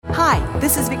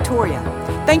this is Victoria.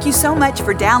 Thank you so much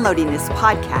for downloading this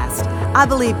podcast. I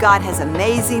believe God has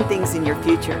amazing things in your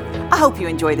future. I hope you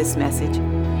enjoy this message.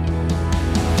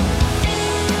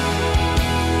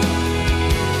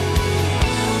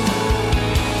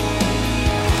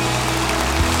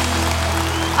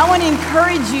 I want to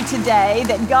encourage you today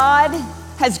that God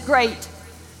has great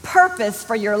purpose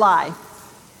for your life.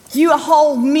 You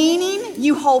hold meaning,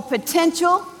 you hold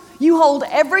potential, you hold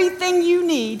everything you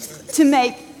need to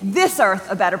make this earth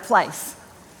a better place.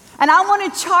 And I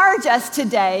want to charge us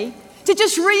today to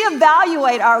just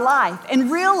reevaluate our life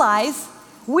and realize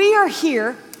we are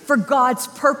here for God's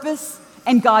purpose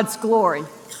and God's glory.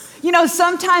 You know,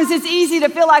 sometimes it's easy to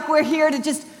feel like we're here to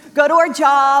just go to our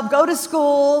job, go to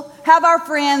school, have our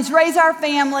friends, raise our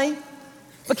family.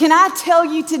 But can I tell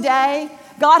you today,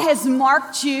 God has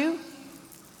marked you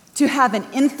to have an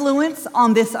influence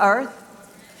on this earth.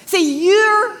 See,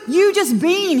 you just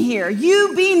being here,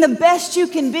 you being the best you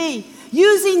can be,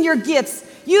 using your gifts,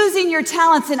 using your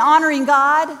talents and honoring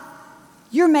God,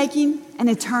 you're making an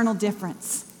eternal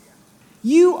difference.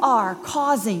 You are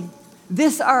causing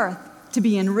this earth to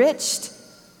be enriched,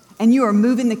 and you are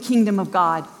moving the kingdom of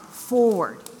God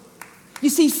forward. You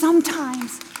see,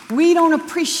 sometimes we don't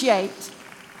appreciate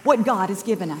what God has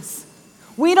given us.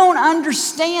 We don't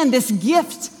understand this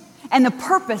gift and the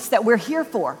purpose that we're here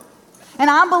for. And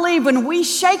I believe when we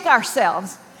shake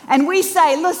ourselves and we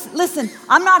say, listen,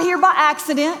 I'm not here by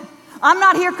accident. I'm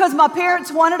not here because my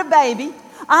parents wanted a baby.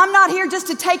 I'm not here just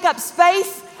to take up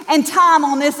space and time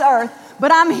on this earth,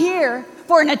 but I'm here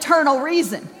for an eternal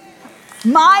reason.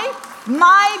 My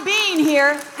being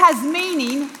here has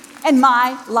meaning, and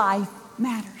my life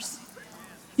matters.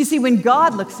 You see, when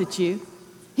God looks at you,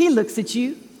 He looks at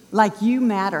you like you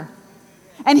matter.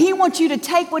 And He wants you to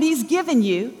take what He's given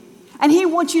you, and He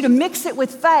wants you to mix it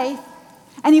with faith,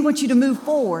 and He wants you to move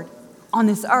forward on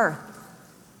this earth.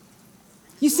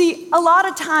 You see, a lot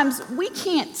of times we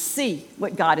can't see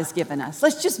what God has given us.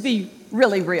 Let's just be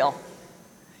really real.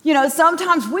 You know,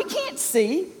 sometimes we can't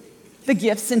see the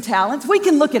gifts and talents. We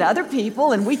can look at other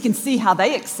people and we can see how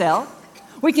they excel.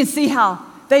 We can see how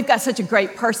they've got such a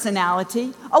great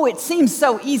personality. Oh, it seems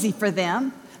so easy for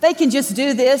them. They can just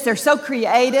do this. They're so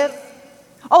creative.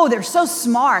 Oh, they're so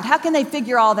smart. How can they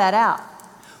figure all that out?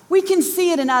 We can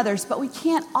see it in others, but we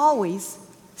can't always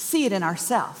see it in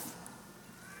ourselves.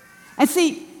 And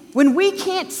see, when we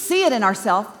can't see it in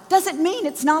ourselves, doesn't mean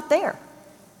it's not there.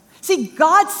 See,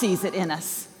 God sees it in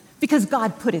us because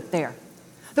God put it there.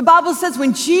 The Bible says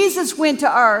when Jesus went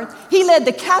to earth, He led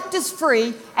the captives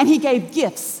free and He gave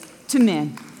gifts to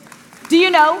men. Do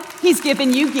you know He's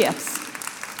given you gifts?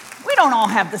 We don't all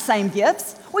have the same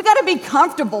gifts. We got to be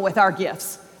comfortable with our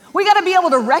gifts. We got to be able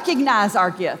to recognize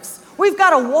our gifts. We've got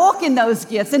to walk in those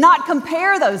gifts and not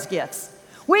compare those gifts.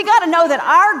 We got to know that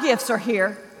our gifts are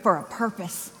here for a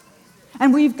purpose.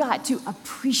 And we've got to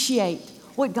appreciate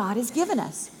what God has given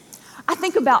us. I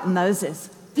think about Moses.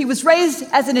 He was raised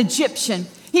as an Egyptian.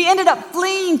 He ended up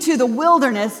fleeing to the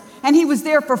wilderness, and he was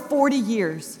there for 40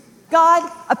 years. God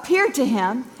appeared to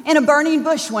him in a burning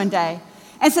bush one day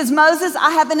and says, Moses,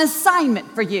 I have an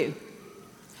assignment for you.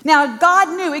 Now,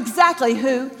 God knew exactly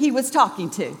who He was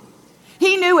talking to.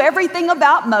 He knew everything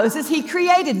about Moses. He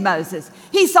created Moses.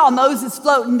 He saw Moses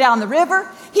floating down the river.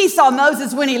 He saw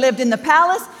Moses when he lived in the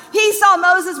palace. He saw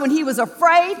Moses when he was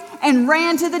afraid and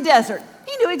ran to the desert.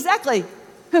 He knew exactly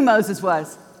who Moses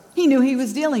was. He knew he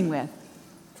was dealing with.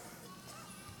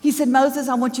 He said, Moses,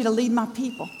 I want you to lead my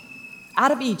people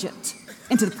out of Egypt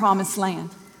into the promised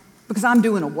land because I'm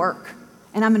doing a work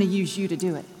and I'm going to use you to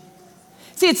do it.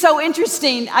 See, it's so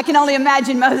interesting. I can only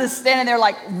imagine Moses standing there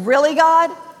like, really,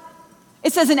 God?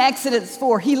 It says in Exodus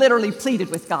 4, he literally pleaded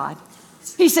with God.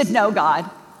 He said, no, God,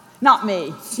 not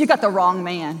me. You got the wrong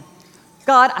man.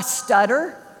 God, I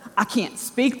stutter. I can't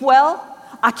speak well.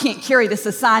 I can't carry this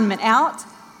assignment out.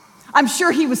 I'm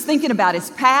sure he was thinking about his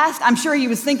past. I'm sure he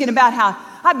was thinking about how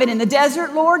I've been in the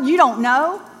desert, Lord. You don't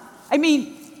know. I mean,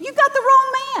 you got the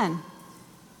wrong man.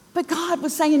 But God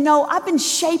was saying, no, I've been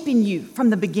shaping you from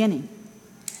the beginning.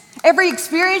 Every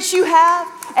experience you have,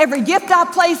 every gift I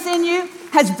place in you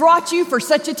has brought you for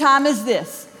such a time as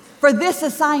this, for this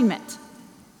assignment.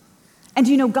 And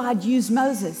you know, God used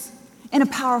Moses in a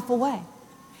powerful way,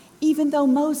 even though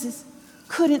Moses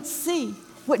couldn't see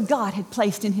what God had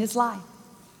placed in his life.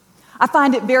 I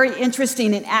find it very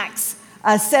interesting in Acts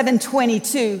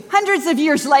 7:22. Hundreds of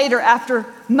years later, after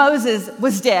Moses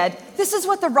was dead, this is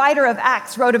what the writer of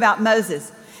Acts wrote about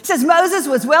Moses. It says, Moses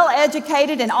was well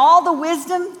educated in all the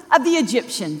wisdom of the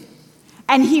Egyptian,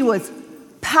 and he was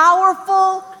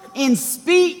powerful in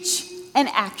speech and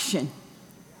action.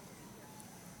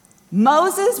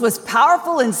 Moses was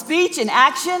powerful in speech and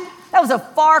action. That was a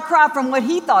far cry from what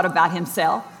he thought about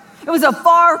himself. It was a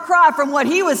far cry from what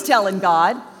he was telling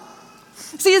God.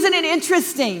 See, isn't it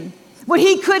interesting? What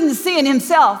he couldn't see in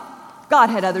himself, God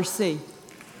had others see.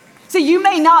 See, you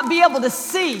may not be able to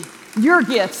see your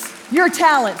gifts, your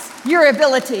talents, your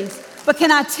abilities, but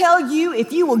can I tell you,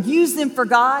 if you will use them for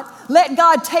God, let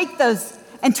God take those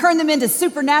and turn them into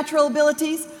supernatural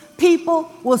abilities,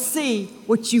 people will see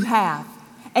what you have,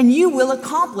 and you will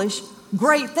accomplish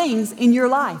great things in your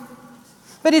life.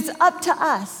 But it's up to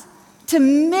us to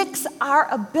mix our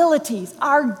abilities,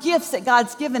 our gifts that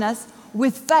God's given us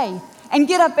with faith, and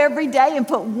get up every day and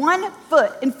put one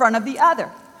foot in front of the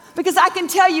other. Because I can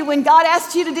tell you, when God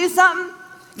asks you to do something,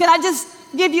 can I just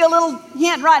give you a little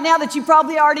hint right now that you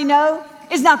probably already know?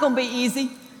 It's not going to be easy.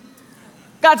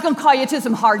 God's going to call you to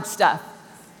some hard stuff.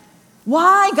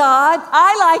 Why, God?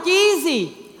 I like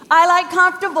easy. I like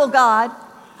comfortable, God.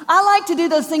 I like to do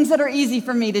those things that are easy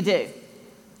for me to do.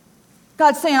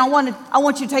 God's saying, I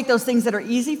want you to take those things that are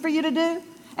easy for you to do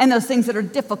and those things that are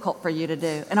difficult for you to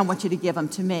do, and I want you to give them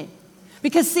to me.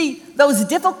 Because see, those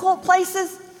difficult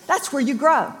places, that's where you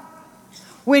grow.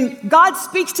 When God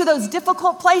speaks to those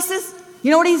difficult places,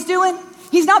 you know what he's doing?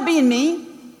 He's not being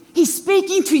mean. He's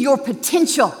speaking to your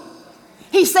potential.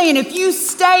 He's saying, if you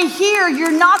stay here,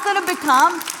 you're not going to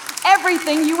become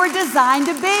everything you were designed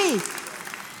to be.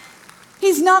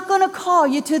 He's not going to call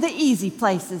you to the easy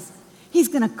places. He's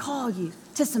going to call you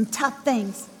to some tough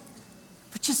things.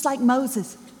 But just like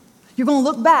Moses, you're going to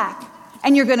look back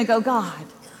and you're going to go, God,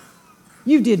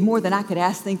 you did more than I could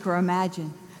ask, think, or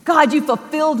imagine. God, you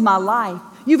fulfilled my life.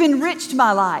 You've enriched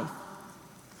my life.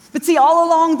 But see, all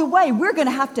along the way, we're going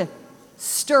to have to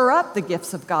stir up the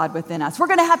gifts of God within us. We're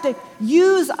going to have to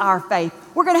use our faith.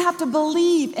 We're going to have to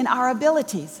believe in our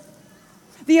abilities.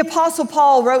 The Apostle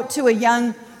Paul wrote to a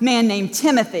young man named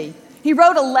Timothy. He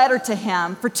wrote a letter to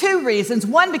him for two reasons.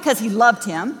 One, because he loved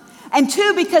him, and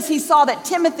two, because he saw that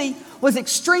Timothy was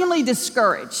extremely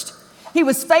discouraged. He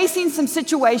was facing some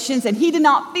situations, and he did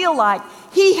not feel like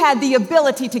he had the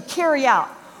ability to carry out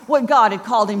what God had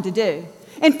called him to do.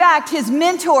 In fact, his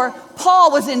mentor,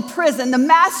 Paul, was in prison, the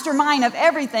mastermind of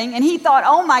everything, and he thought,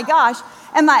 oh my gosh,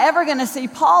 am I ever going to see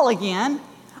Paul again?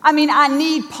 I mean, I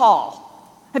need Paul.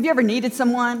 Have you ever needed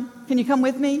someone? Can you come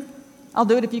with me? I'll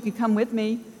do it if you can come with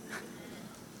me.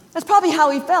 That's probably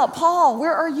how he felt. Paul,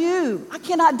 where are you? I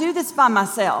cannot do this by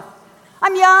myself.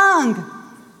 I'm young.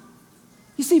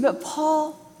 You see, but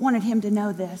Paul wanted him to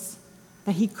know this,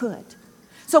 that he could.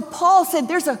 So Paul said,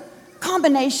 there's a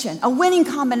combination, a winning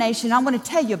combination. I want to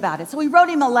tell you about it. So he wrote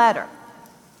him a letter.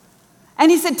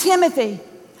 And he said, Timothy,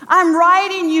 I'm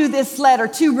writing you this letter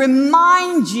to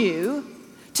remind you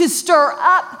to stir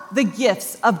up the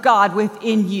gifts of God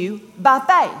within you by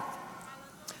faith.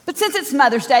 But since it's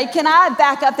Mother's Day, can I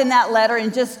back up in that letter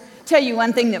and just tell you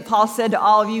one thing that Paul said to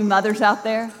all of you mothers out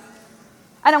there?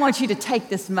 I don't want you to take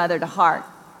this mother to heart,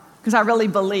 because I really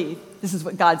believe this is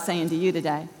what God's saying to you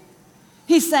today.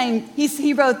 He's saying,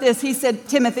 he wrote this, he said,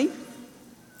 Timothy,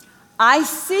 I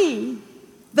see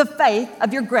the faith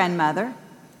of your grandmother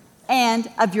and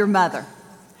of your mother.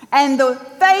 And the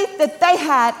faith that they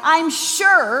had, I'm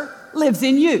sure, lives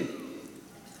in you.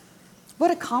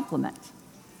 What a compliment.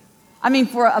 I mean,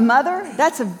 for a mother,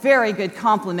 that's a very good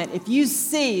compliment. If you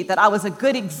see that I was a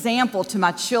good example to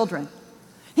my children.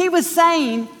 He was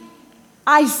saying,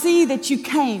 I see that you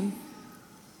came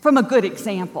from a good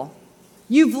example.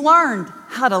 You've learned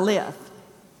how to live.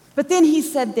 But then he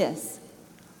said this,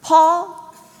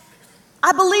 Paul,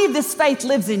 I believe this faith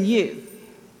lives in you.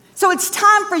 So it's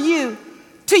time for you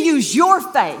to use your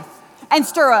faith and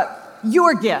stir up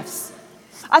your gifts.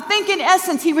 I think in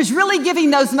essence, he was really giving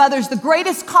those mothers the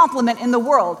greatest compliment in the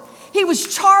world. He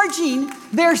was charging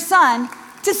their son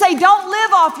to say, don't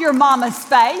live off your mama's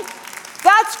faith.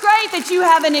 That's great that you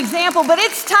have an example, but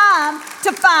it's time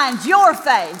to find your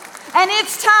faith. And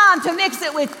it's time to mix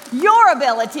it with your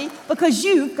ability, because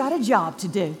you've got a job to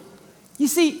do. You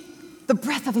see, the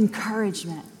breath of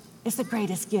encouragement is the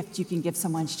greatest gift you can give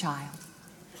someone's child.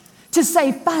 To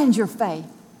say, find your faith.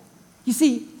 You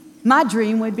see, my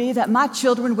dream would be that my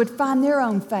children would find their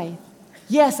own faith.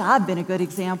 Yes, I've been a good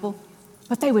example,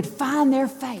 but they would find their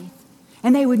faith,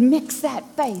 and they would mix that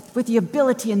faith with the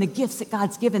ability and the gifts that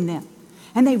God's given them.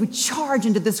 And they would charge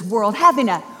into this world, having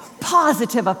a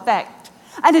positive effect,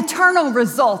 an eternal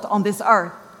result on this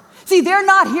earth. See, they're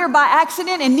not here by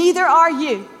accident, and neither are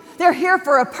you. They're here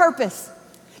for a purpose.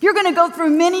 You're going to go through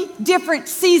many different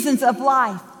seasons of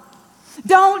life.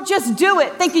 Don't just do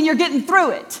it thinking you're getting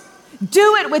through it.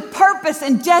 Do it with purpose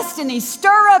and destiny.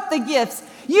 Stir up the gifts.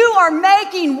 You are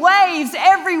making waves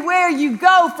everywhere you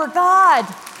go for God.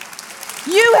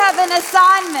 You have an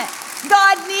assignment.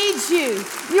 God needs you.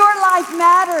 Your life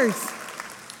matters.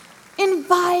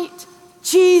 Invite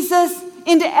Jesus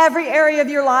into every area of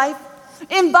your life.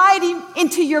 Invite him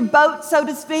into your boat, so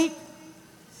to speak.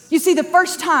 You see, the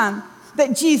first time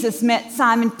that Jesus met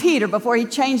Simon Peter before he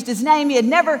changed his name, he had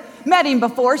never met him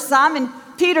before. Simon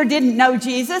Peter didn't know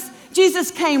Jesus.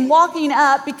 Jesus came walking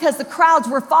up because the crowds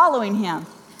were following him.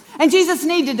 And Jesus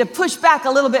needed to push back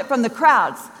a little bit from the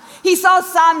crowds. He saw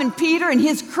Simon Peter and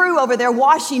his crew over there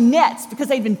washing nets because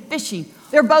they'd been fishing.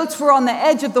 Their boats were on the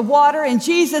edge of the water, and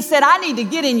Jesus said, I need to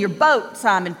get in your boat,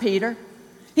 Simon Peter.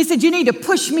 He said, you need to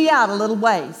push me out a little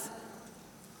ways.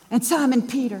 And Simon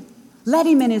Peter let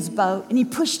him in his boat, and he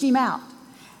pushed him out.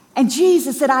 And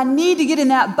Jesus said, I need to get in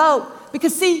that boat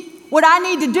because, see, what I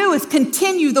need to do is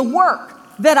continue the work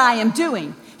that I am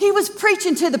doing. He was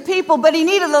preaching to the people, but he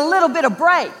needed a little bit of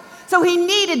break. So he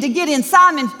needed to get in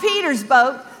Simon Peter's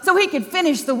boat so he could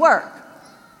finish the work.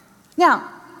 Now,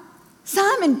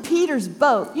 Simon Peter's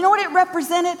boat, you know what it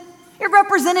represented? It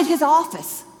represented his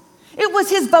office. It was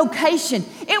his vocation.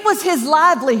 It was his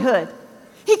livelihood.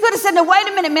 He could have said, no, wait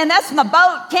a minute, man, that's my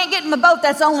boat. Can't get in my boat.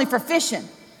 That's only for fishing.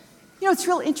 You know, it's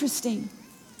real interesting.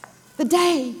 The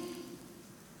day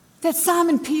that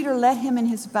Simon Peter let him in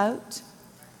his boat,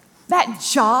 that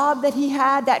job that he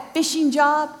had, that fishing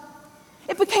job,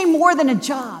 it became more than a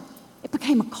job. It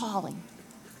became a calling.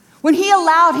 When he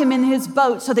allowed him in his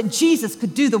boat so that Jesus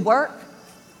could do the work,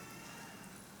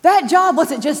 that job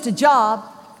wasn't just a job.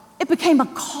 It became a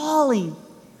calling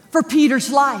for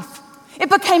Peter's life. It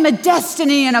became a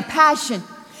destiny and a passion.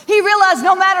 He realized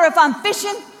no matter if I'm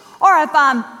fishing or if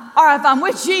I'm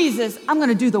with Jesus, I'm going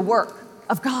to do the work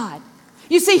of God.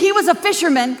 You see, he was a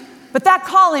fisherman, but that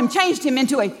calling changed him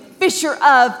into a fisher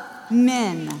of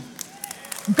men.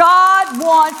 God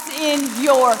wants in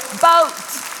your boat.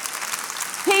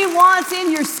 He wants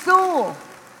in your school.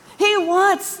 He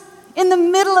wants in the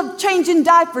middle of changing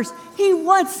diapers. He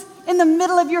wants in the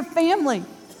middle of your family.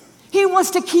 He wants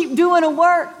to keep doing a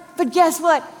work. But guess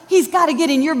what? He's got to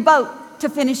get in your boat to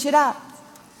finish it up.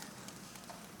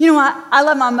 You know what? I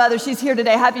love my mother. She's here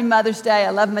today. Happy Mother's Day.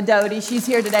 I love my Dodie. She's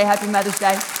here today. Happy Mother's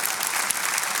Day.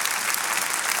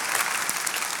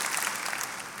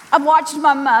 I've watched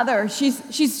my mother.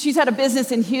 She's had a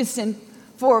business in Houston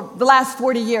for the last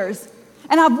 40 years.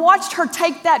 And I've watched her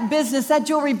take that business, that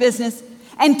jewelry business,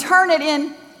 and turn it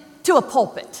into a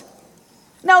pulpit.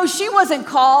 No, she wasn't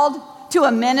called to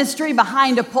a ministry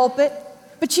behind a pulpit.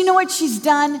 But you know what she's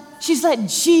done? She's let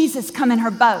Jesus come in her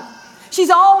boat. She's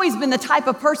always been the type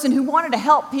of person who wanted to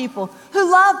help people, who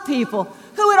loved people,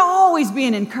 who would always be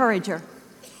an encourager.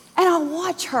 And I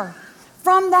watch her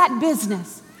from that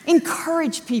business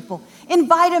encourage people,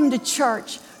 invite them to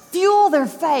church, fuel their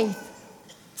faith.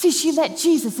 See, she let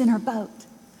Jesus in her boat.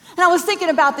 And I was thinking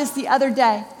about this the other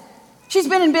day. She's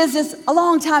been in business a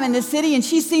long time in this city, and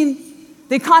she's seen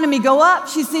the economy go up,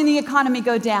 she's seen the economy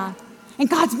go down. And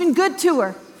God's been good to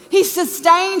her. He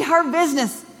sustained her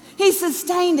business. He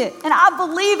sustained it. And I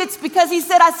believe it's because he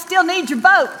said, I still need your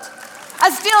boat. I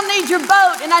still need your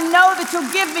boat, and I know that you'll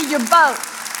give me your boat.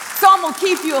 So I'm going to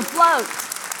keep you afloat.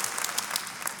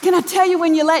 Can I tell you,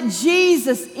 when you let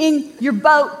Jesus in your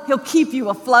boat, he'll keep you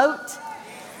afloat.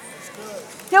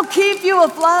 He'll keep you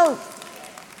afloat.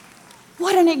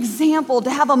 What an example to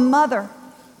have a mother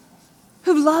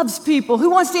who loves people,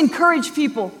 who wants to encourage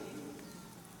people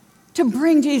to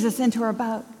bring Jesus into her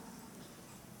boat.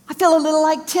 I feel a little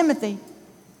like Timothy.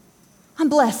 I'm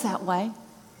blessed that way.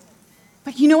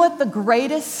 But you know what the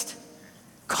greatest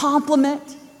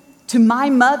compliment to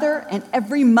my mother and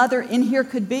every mother in here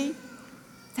could be?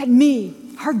 That me,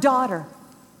 her daughter,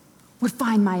 would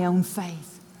find my own faith.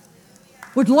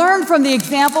 Would learn from the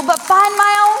example, but find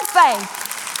my own faith.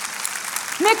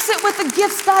 Mix it with the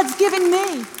gifts God's given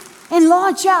me and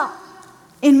launch out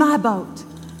in my boat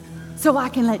so I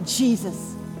can let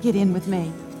Jesus get in with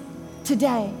me.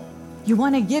 Today, you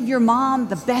want to give your mom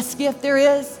the best gift there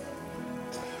is?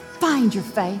 Find your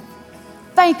faith.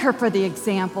 Thank her for the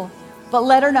example, but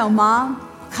let her know, Mom,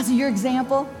 because of your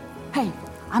example, hey,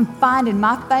 I'm finding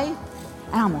my faith,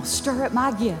 and I'm going to stir up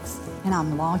my gifts, and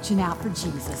I'm launching out for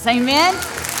Jesus. Amen?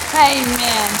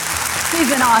 Amen.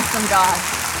 He's an awesome God.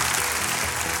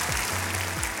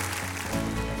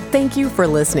 Thank you for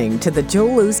listening to the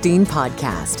Joel Osteen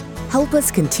Podcast. Help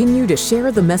us continue to share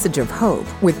the message of hope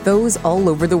with those all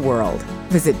over the world.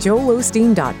 Visit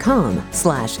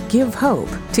joelosteen.com/give hope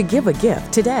to give a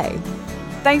gift today.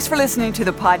 Thanks for listening to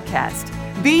the podcast.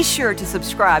 Be sure to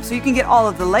subscribe so you can get all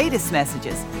of the latest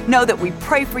messages. Know that we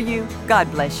pray for you.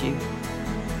 God bless you.